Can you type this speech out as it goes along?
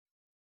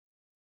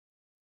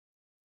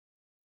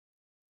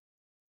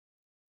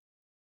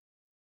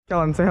Go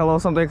and say hello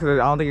something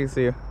because I don't think he can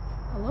see you.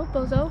 Hello,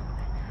 bozo.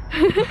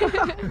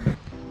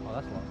 Oh,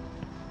 that's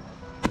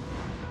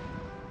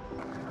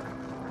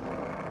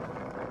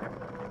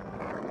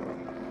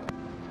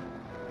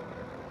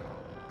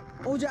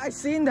long. OJ, I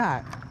seen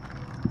that.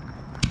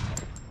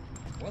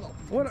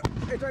 What?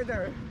 It's right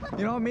there.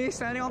 You know, me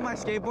standing on my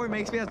skateboard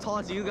makes me as tall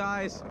as you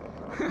guys.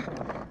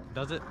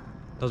 Does it?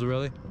 Does it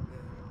really?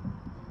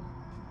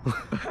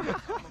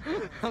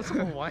 I'm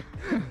so white.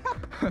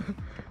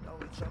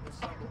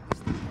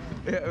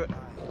 Yeah. You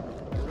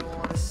don't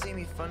wanna see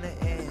me from the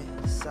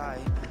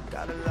inside.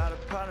 Got a lot of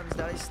problems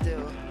that I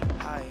still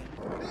hide.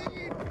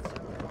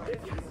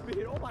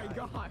 Speed, oh my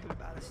god.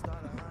 About to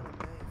start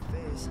 100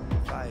 million fist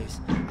fights.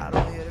 I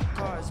don't hear the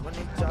cars when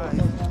they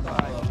drive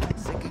by.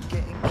 Sick of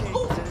getting kicked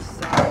to the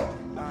side.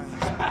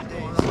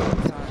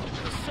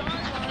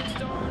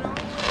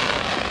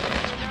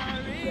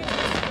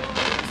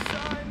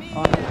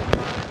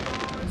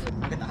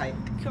 Look at the height.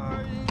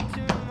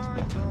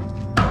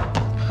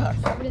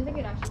 I didn't think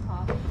it actually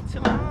popped. No,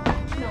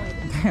 it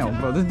didn't. Damn,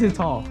 bro, this dude's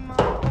tall.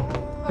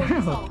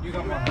 You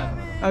got more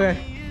height. Okay,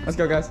 let's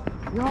go, guys.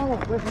 Yo,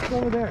 wait, let's go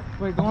over there.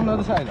 Wait, go on the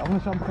other side. I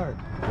want to show him the card.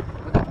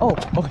 Oh,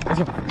 okay, let's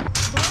go.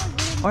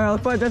 Alright,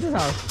 let's play at Jess's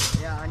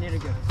house. Yeah, I need to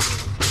go.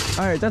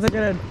 Alright, Jess,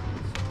 get in.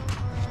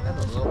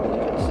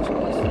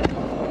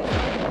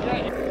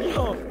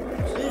 Yo,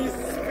 he's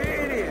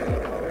speeding.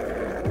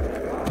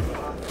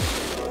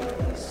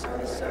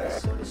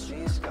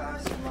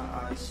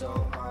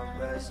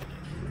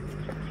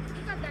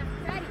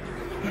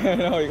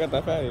 No, you got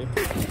that fatty.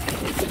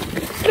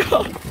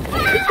 Oh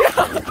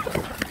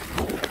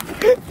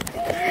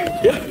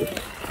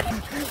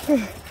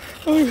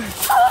my god.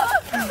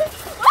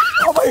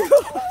 Oh my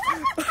god.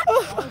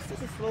 How is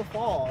this a slow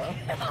fall?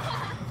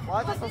 Why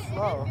is it so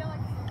slow?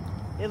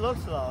 It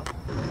looks slow.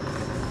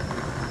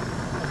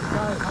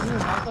 Guys, I'm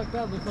gonna act like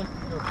that. Looks like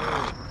you're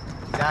afraid.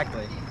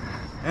 Exactly.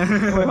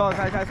 Wait, hold on,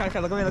 guys,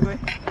 look at me,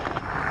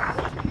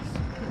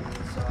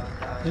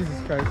 Jesus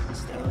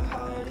Christ.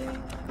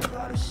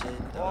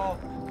 Whoa.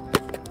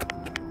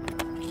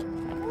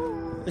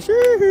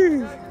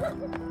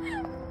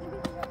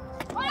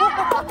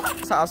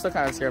 So I'm still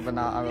kind of scared, but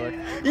now I'm really.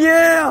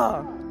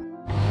 Yeah!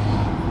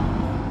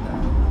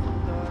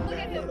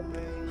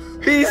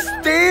 He's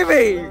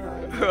Stevie!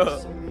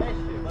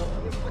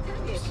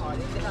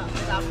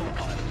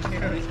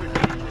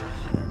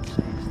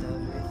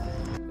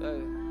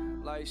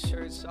 Like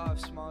shirts off,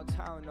 small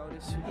town,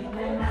 notice you.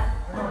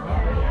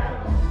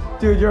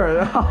 Dude, you're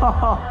a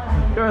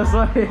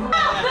slave.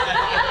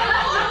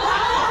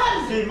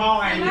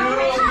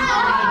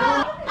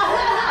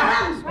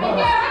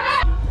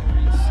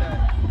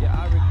 Yeah,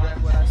 I regret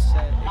what I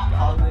said. It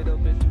got a little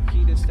bit too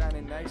heated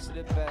standing next to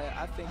the bed.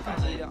 I think I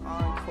need an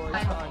encore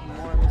talk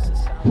more Mr.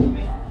 Sound.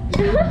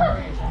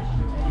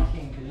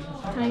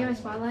 Can I get my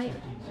spotlight?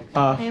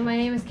 Uh, Hey, my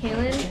name is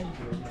Kaylin.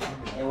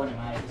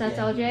 That's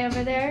LJ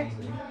over there.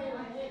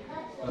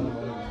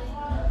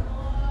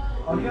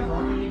 Oh, you have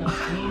one scene?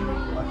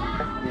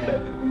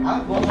 Yeah. I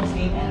have one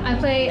scene and I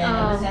play, in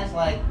a sense,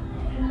 like,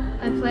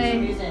 I play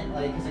reason,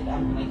 like, because like,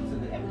 I'm connected to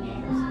the Epic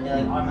Games. Yeah,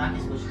 like,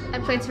 automatically switches. I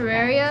play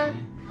Terraria.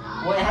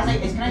 Well, it has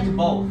like, it's connected to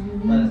both,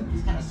 but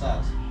it kind of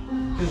sucks.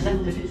 I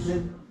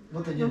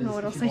don't know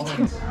what else I do.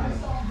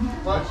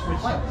 What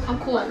I'm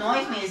cool.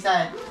 annoys me is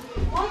that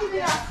why is it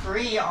not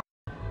free?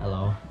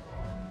 Hello.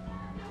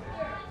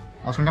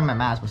 I was gonna get my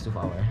mask, but it's too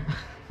far away.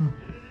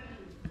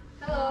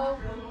 Hello.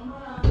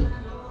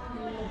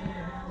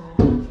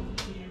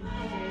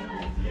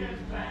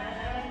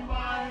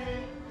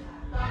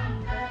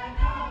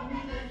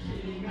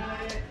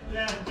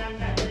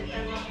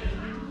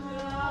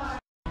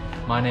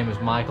 My name is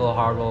Michael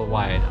Harwell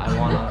White. I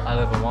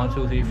live at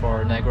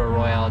 1234 Negro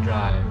Royale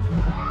Drive.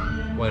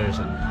 What is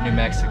it? New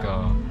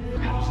Mexico.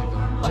 How does it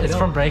go? It's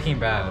from Breaking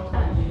Bad.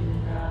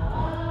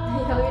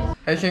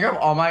 hey, can you grab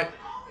All Might?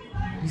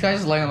 This guy's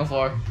just laying on the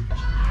floor.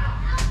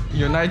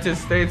 United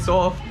States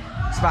of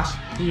Smash.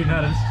 The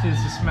United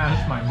States to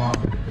smash my mom.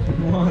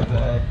 What the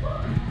heck?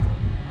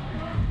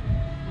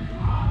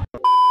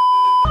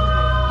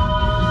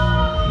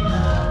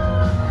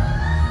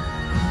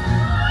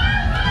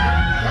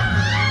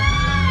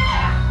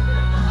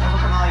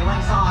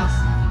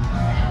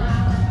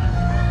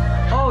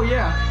 Oh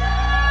yeah.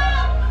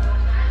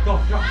 Go.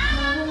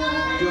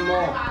 Do them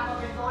all.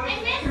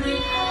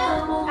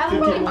 I'm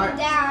going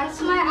down,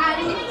 so I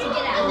didn't get to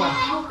get out.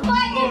 But I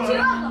did two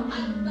of them.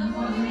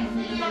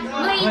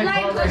 Wait,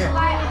 like push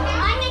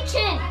on your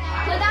chin.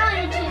 Put that on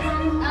your chin.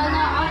 No,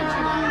 on your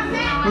chin.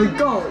 We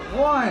go.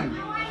 1,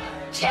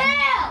 Chill.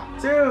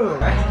 2.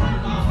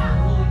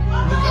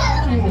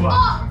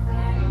 Oh.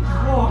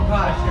 Oh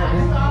gosh.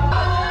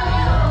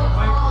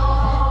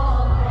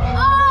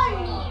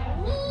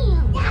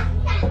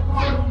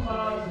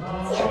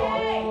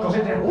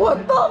 What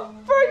the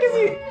frick is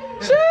he?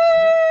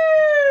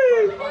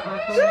 Shee!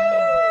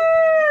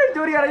 Shee! Do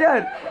it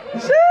again.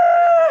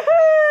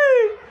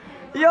 Shee!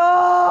 Yo!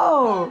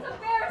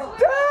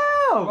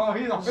 Damn! Oh,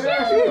 he's a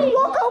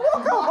Walk up!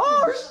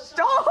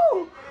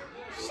 Oh,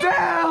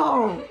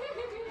 down!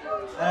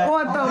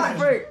 What the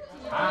frick?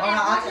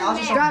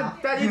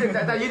 Dad, you do it.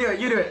 Dad, you do it.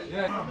 You do it.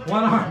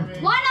 One arm.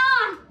 One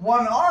arm.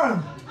 One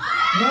arm.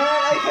 Man,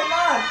 I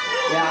cannot.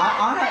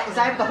 Yeah, is I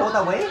have to hold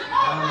that weight?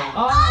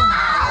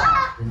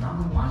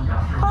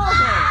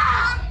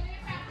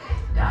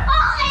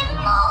 Holy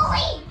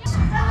moly!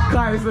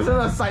 Guys, this is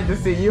a sight to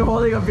see. You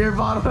holding a beer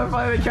bottle in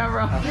front of the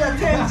camera. Yeah,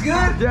 10's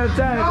good. Yeah, 10.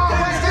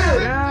 10's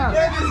good. Yeah.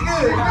 10 is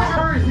good.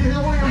 He's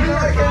holding a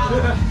beer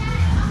again.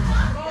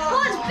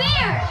 Who's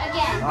beer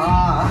again?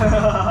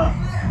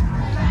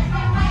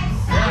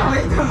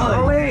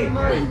 Oh, wait.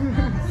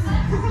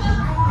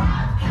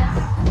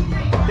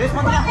 This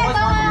one got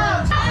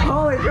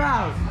Holy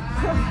crap.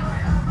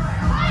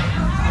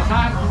 What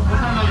time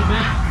have you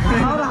been?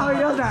 How the hell he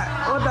does that?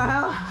 What the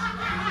hell?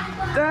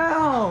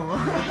 Damn!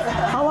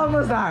 How long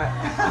was that?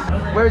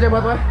 Where was your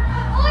both way? Ooh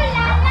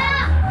la la!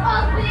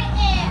 Up in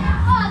it!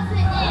 Up in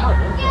it!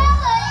 Get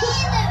the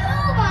either!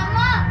 Ooh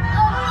mama!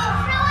 Oh,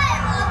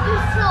 you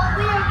so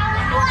weird!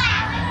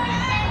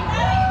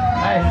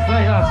 Hey, his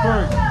leg on a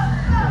spurt.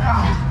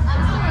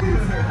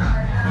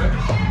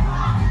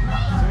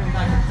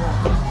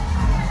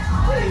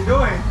 What are you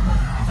doing?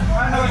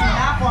 I know it's a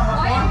nap on the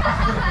floor.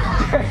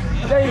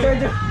 There you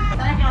go.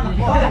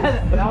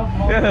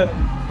 Yeah.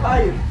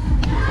 Hey,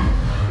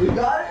 you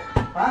got it?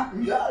 Huh?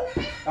 You got it?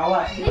 Oh,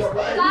 what?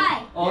 Guy!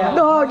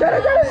 No, get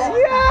it,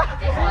 Yeah!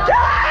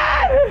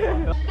 Get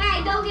it! Guy,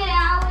 don't get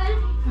out of it!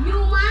 You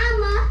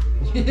mama!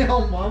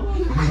 Yo, mama.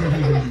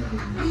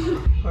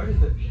 Where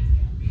is it?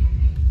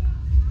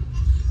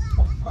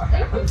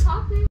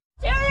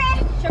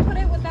 Should put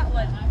it with that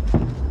one.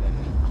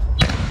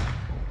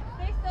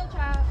 Stay still,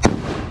 child.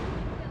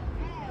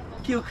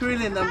 Kill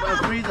Krillin and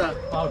Frieza.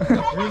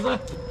 Frieza?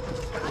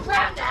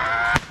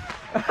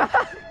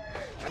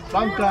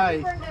 Bang guy.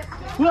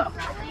 Yeah.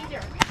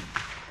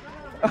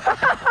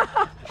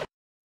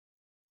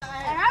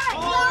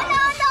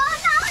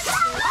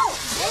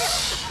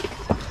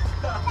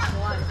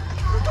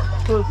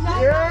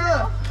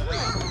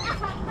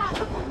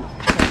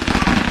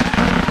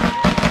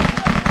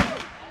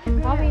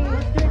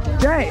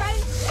 Jay!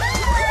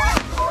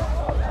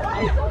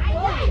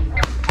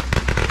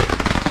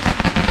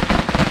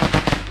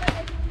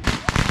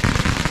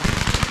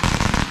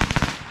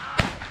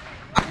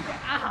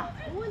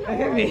 It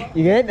hit me.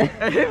 You good?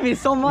 It hit me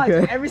so much.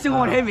 Okay. Every single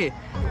one hit me.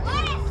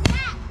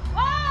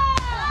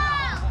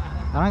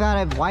 I don't got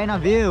a wide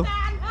enough view.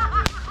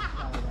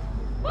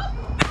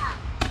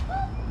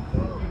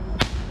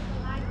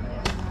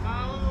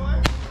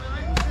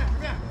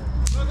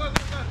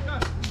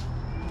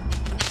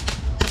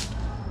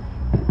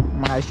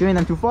 I'm shooting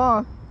them too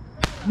far.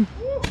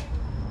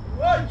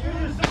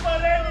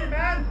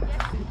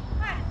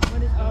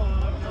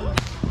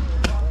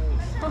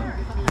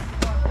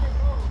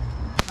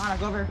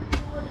 Go over.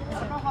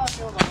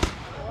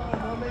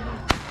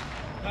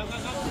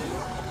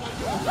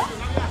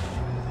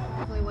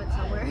 We went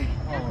somewhere.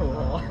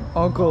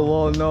 Uncle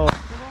Law, no.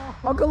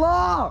 Uncle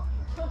Law!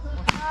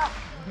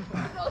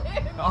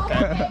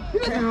 Okay. He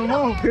doesn't even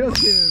move. He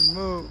doesn't even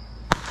move.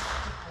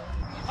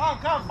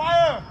 Come,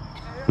 fire!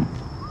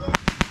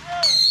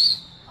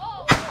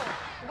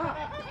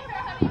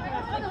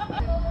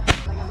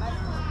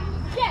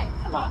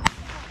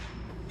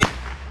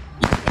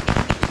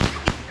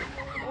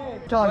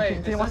 John, Wait,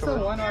 can you is watch this the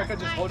one where I could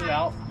just hold it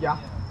out? Yeah.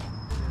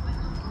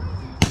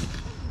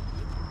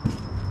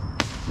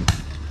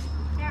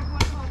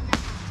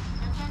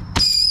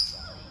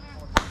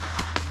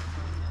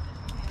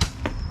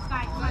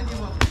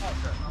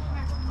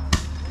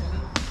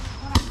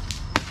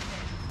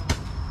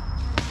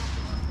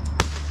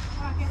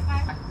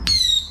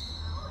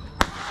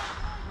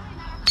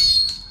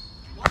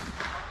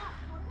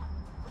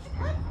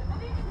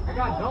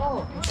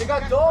 It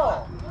got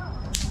dull.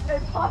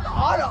 It popped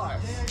on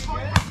us.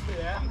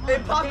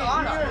 It popped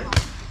on us.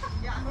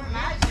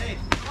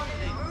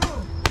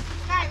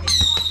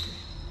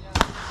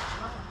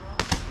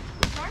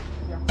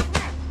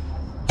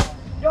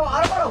 Yo,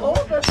 I don't want to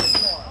hold this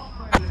anymore.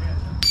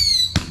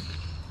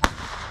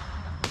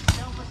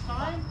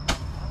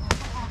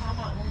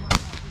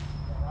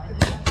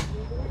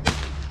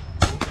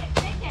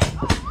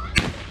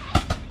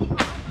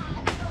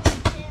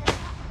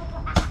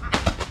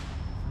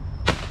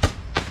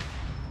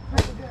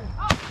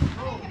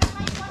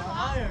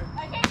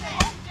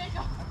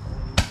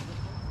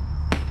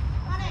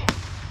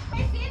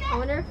 I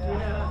wonder if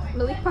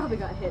Malik probably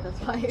got hit. That's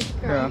why.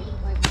 Yeah.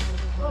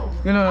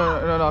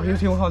 No. He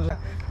was on.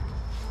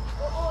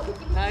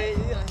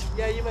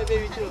 Yeah, you my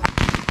baby too.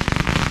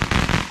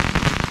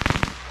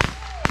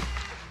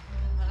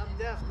 I'm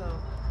deaf though.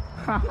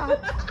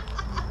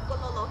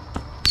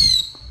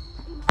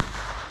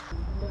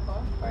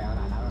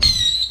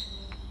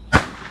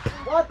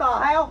 What the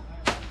hell?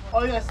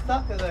 Oh, you got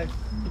stuck in there.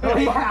 Oh,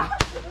 yeah.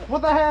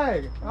 What the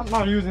heck? I'm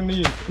not using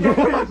these. No,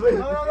 you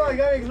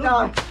gotta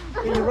stop.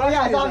 You rush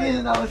me. Stop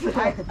using those.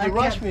 You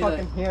rush me.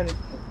 Fucking hear it.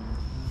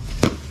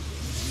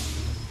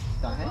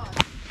 The heck?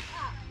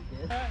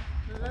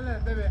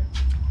 Baby,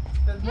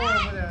 there's more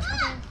over there.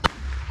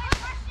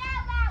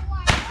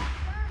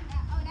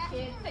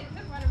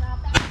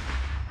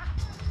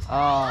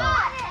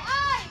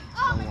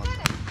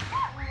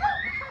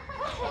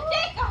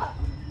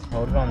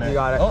 Hold it on there. You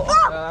got it. Oh,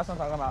 that's what I'm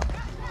talking about.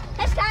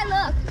 Let's try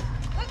look.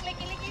 Look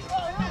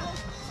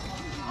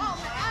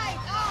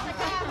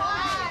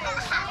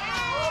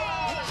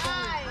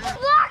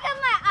at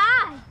my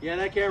eye. yeah,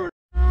 that camera.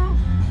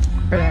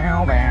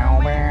 Bow, bow,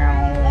 bow.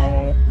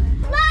 Mark.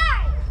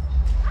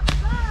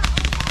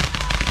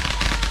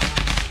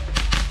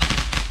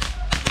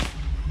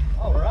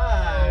 All right.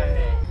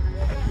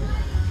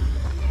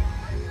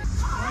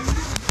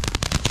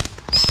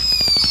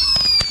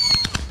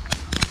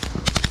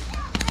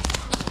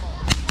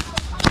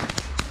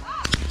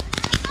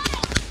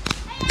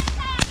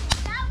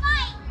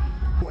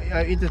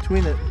 Eat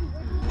between it.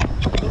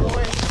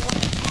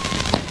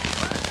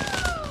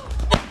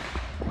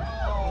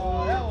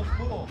 Oh, that was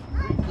cool.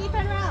 Keep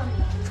it around.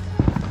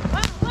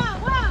 Whoa, whoa,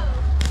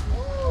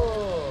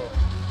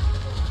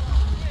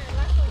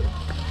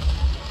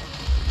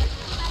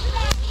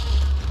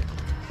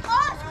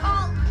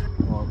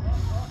 whoa.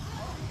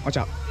 Watch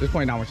out. Just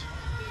point downwards.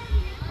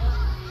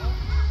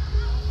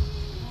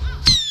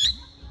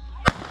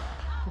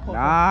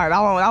 Nah,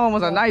 that one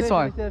was a nice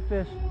one.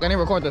 Let me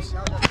record this.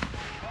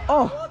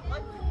 Oh.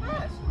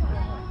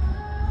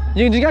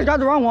 You guys got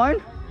the wrong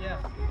one? Yeah.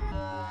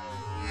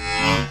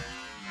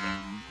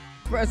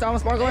 Press on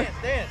sparkler.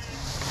 Dance.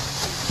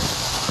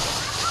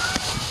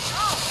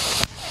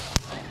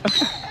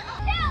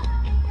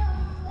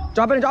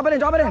 Drop it in, drop it in,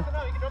 drop it in.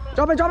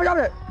 Drop it, drop it, drop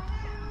it.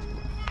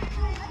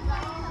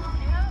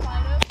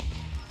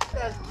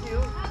 That's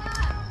cute.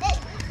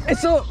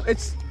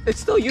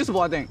 It's still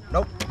usable, I think.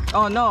 Nope.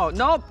 Oh no,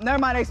 nope. Never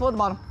mind. I exploded the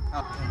bottom.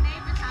 Oh.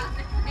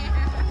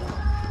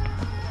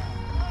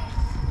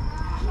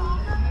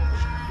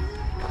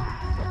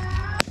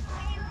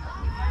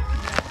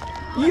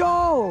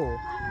 Yo!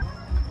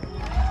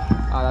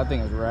 Oh, that thing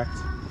is wrecked.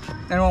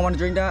 Anyone want to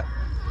drink that?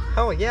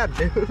 Oh yeah,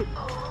 dude.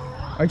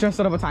 Are you trying to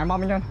set up a time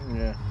bomb again?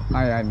 Yeah.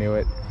 I knew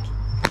it.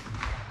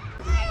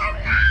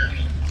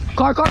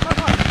 Car, car, car,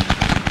 car!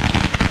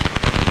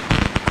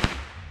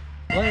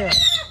 Look at that.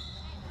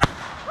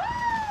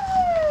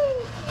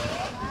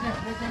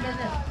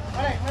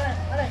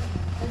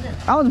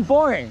 That was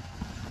boring.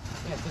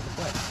 Yeah, it's just a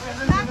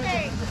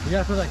play. You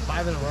gotta put like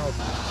 5 in a row.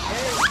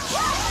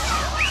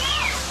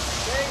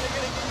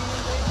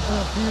 I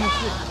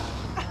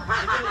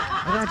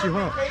got you,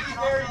 huh?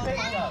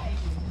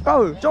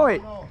 Go,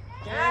 Joey.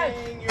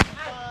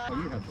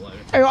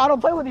 Hey, I don't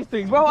play with these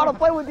things, bro. I don't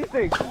play with these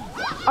things.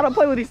 I don't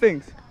play with these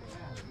things.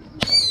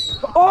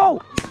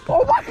 Oh!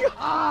 Oh my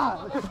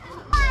god!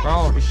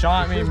 Bro, he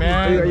shot me,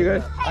 man. Are you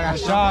good? I got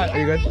shot. Are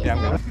you good? Yeah,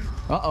 I'm good.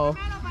 Uh-oh.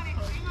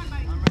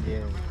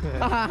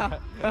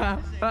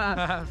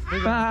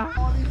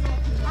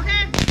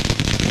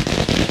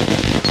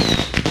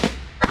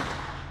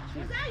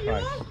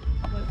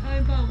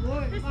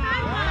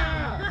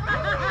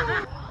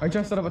 Are you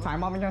trying to set up a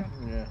time bomb again?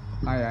 Yeah.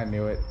 I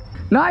knew it.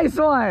 Nice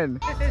one!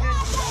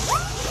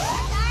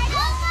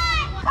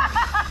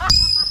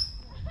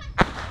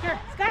 Here,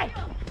 Sky.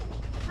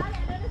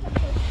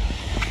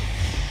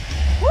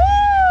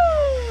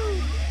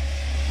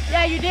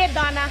 Yeah, you did,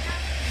 Donna.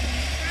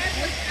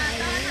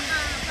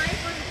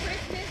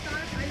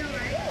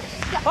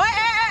 Oh,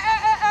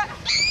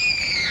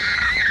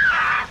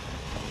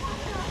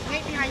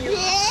 Right behind you.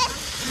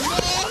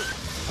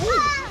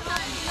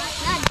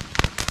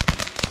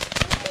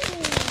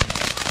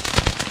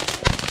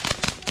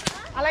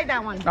 I like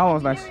that one. That one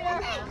was nice.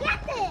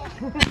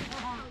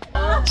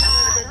 Oh,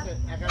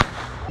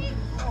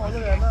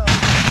 look at that.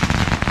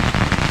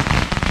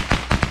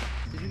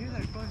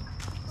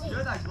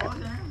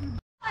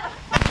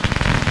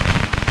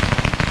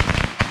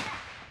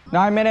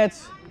 9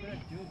 minutes.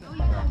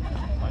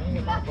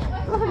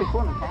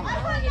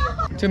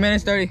 2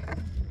 minutes 30.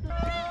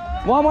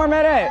 1 more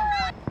minute.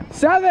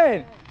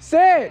 7,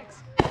 6,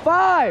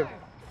 5,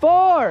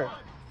 4,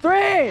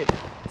 3,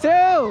 2,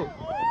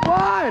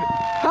 1.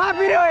 Happy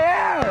New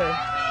Year!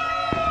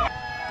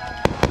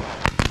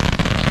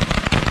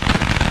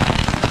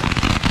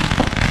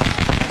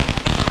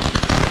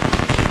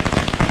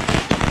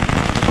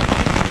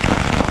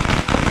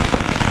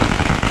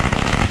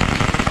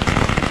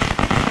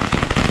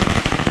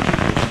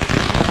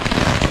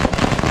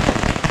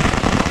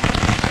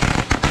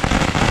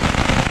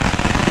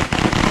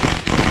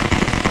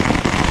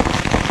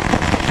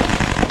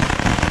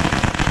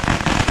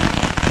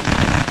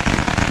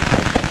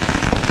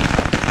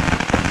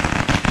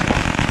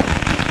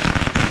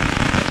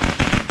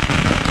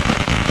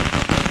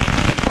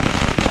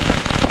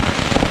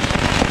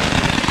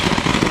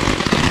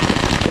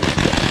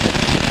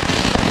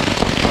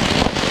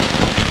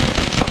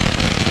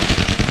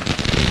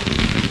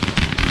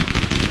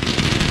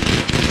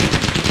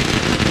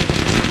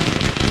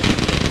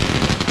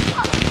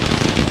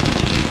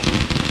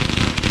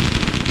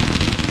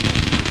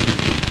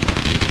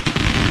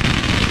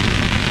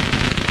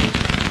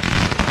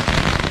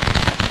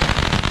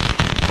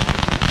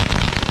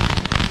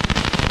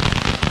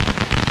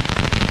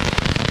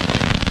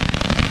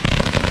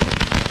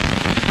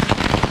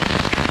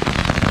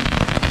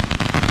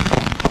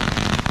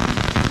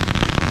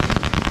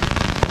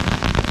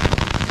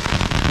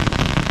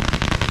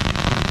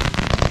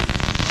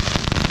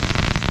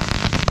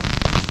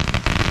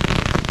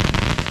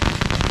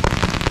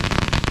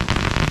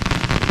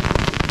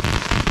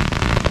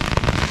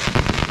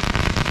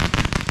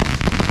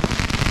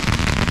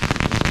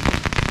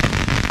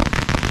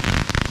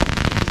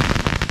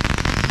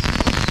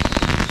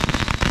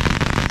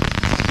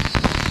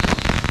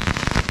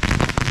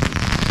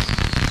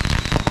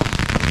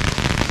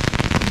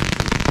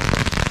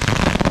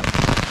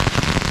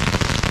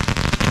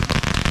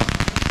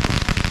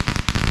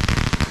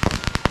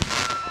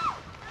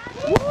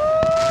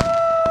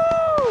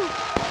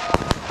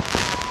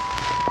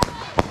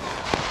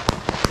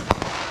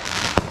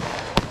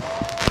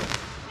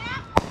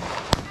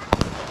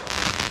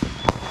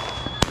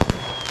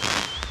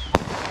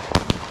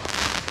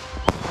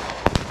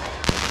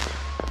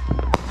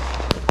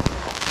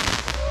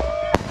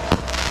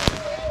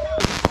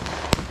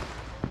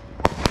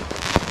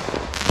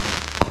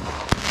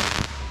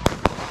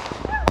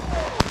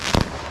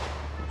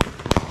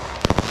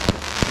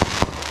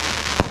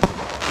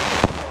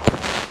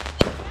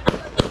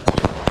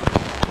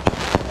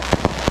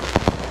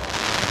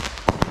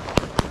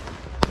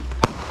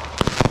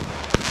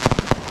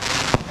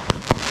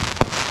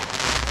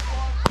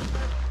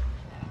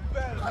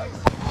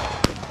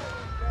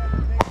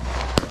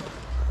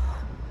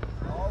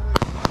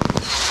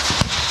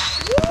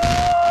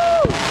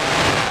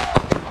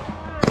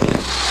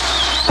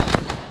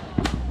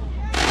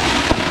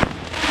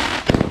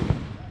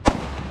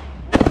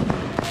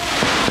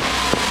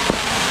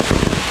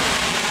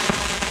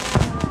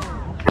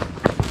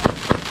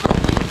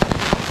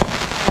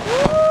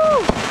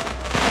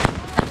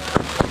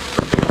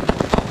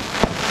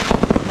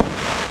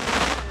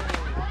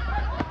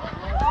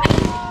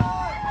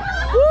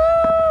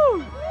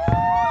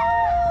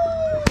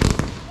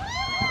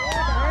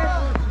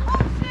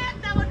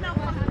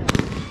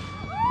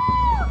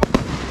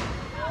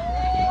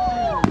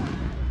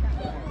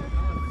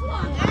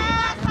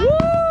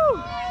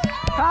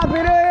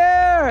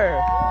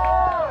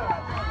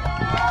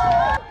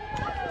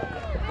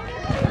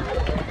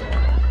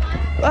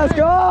 Let's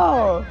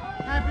go!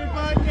 Happy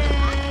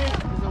birthday!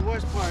 It's the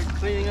worst part,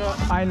 cleaning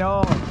up. I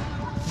know.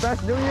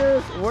 Best New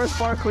Year's, worst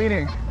part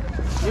cleaning.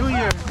 New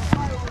Year.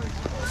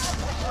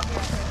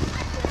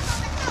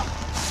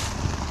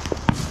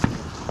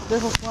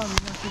 This was fun,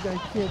 once you guys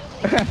kids.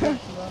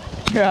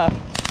 Yeah.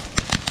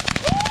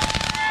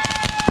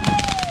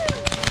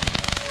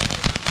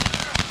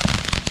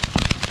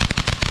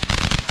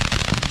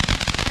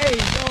 Hey,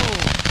 go!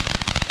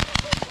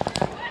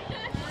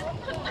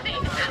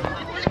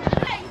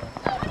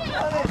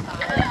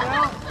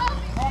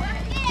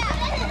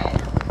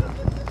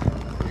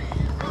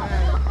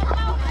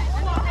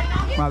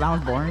 Wow, that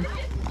was boring.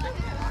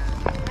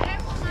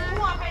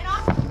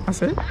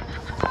 That's it?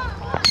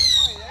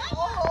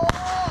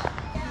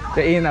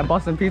 They're eating that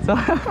Boston pizza?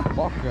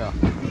 Fuck yeah.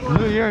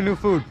 New year, new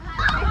food.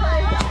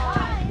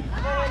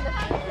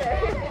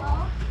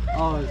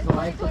 Oh, is the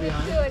light still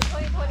behind? Yeah. It's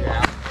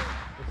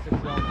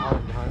 6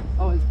 hours behind.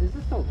 Oh, is this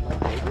still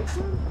like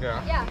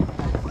Yeah. Yeah.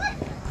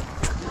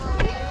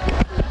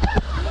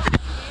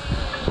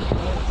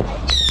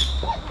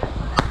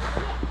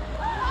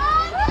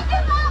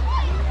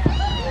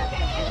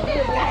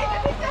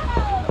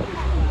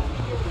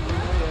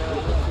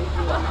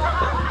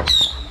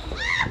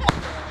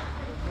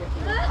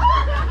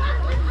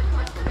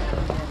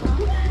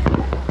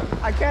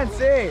 I can't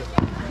see.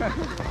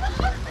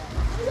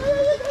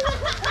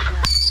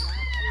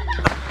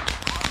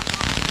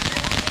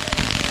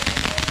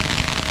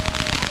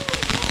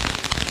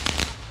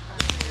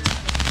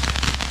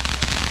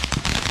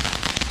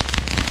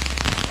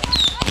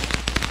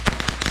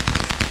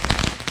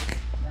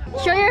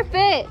 Show your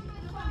fit.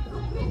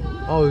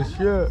 Oh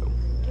shit.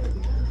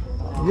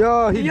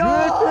 Yo, he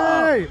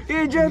dripping!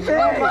 He dripping!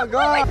 Oh my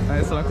god!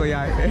 Nice, Uncle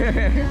Yai.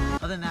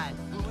 Other than that,